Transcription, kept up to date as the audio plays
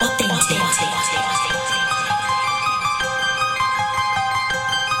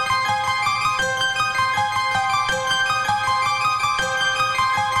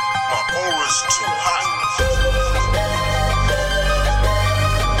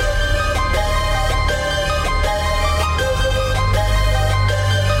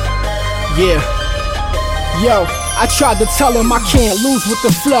Yeah. Yo, I tried to tell him I can't lose with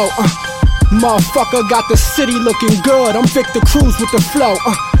the flow. Motherfucker got the city looking good. I'm Victor Cruz with the flow.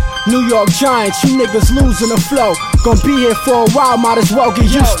 New York Giants, you niggas losing the flow. Gonna be here for a while, might as well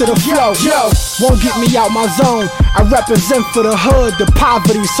get used to the flow. Yo, won't get me out my zone. I represent for the hood, the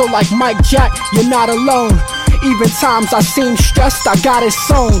poverty. So like Mike Jack, you're not alone. Even times I seem stressed, I got it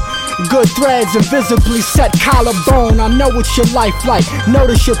sewn. Good threads invisibly set collarbone. I know what your life like,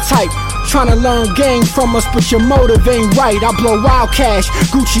 notice your type. Tryna learn game from us, but your motive ain't right. I blow wild cash,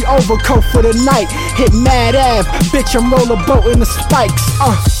 Gucci overcoat for the night. Hit Mad Ave, bitch, I'm rollerboating the spikes.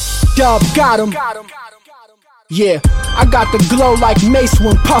 Dub got him. Yeah, I got the glow like Mace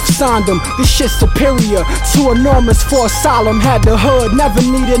when Puff signed him. This shit superior, too enormous for asylum. Had the hood, never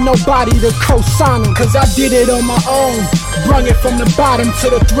needed nobody to co-sign him. Cause I did it on my own, brung it from the bottom to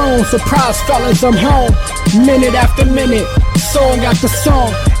the throne. Surprise fellas, I'm home, minute after minute, song after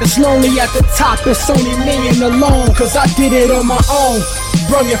song. It's lonely at the top, it's only me and alone. Cause I did it on my own,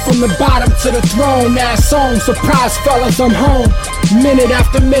 brung it from the bottom to the throne. That song, surprise fellas, I'm home, minute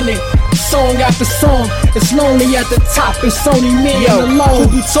after minute, song after song. It's lonely at the top, it's only me and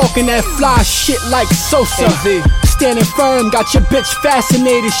alone. Who be talking that fly shit like Sosa? Standing firm, got your bitch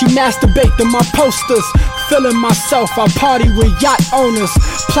fascinated. She masturbate to my posters. Feeling myself, I party with yacht owners.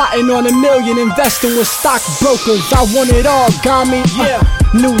 Plotting on $1 million, investing with stockbrokers. I want it all, got me.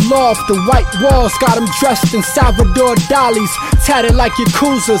 New loft, the white walls, got them dressed in Salvador Dali's. Tatted like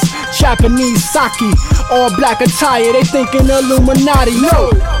Yakuzas, Japanese sake. All black attire, they thinking Illuminati.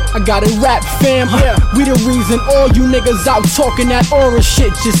 No, I got it rap fam. We the reason all you niggas out talking that aura shit.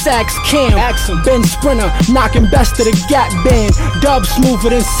 Just ask Cam. Ben Sprinter, knocking best of the Gap band. Dub smoother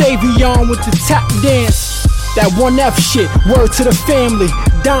than Savion with the tap dance. That 1F shit, word to the family.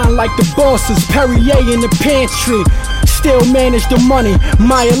 Dying like the bosses, Perrier in the pantry. Still manage the money,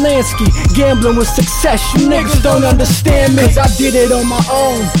 Meyer Lansky. Gambling with success, you niggas don't understand me. Cause I did it on my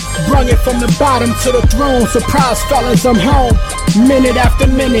own, brung it from the bottom to the throne. Surprise fellas, I'm home, minute after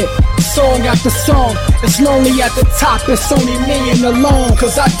minute, song after song. It's lonely at the top, it's only me and alone.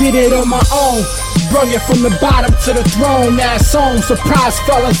 Cause I did it on my own, brung it from the bottom to the throne. That song, surprise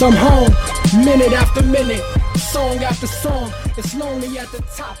fellas, I'm home, minute after minute, song after song. It's lonely at the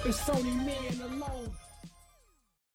top, it's only me and alone.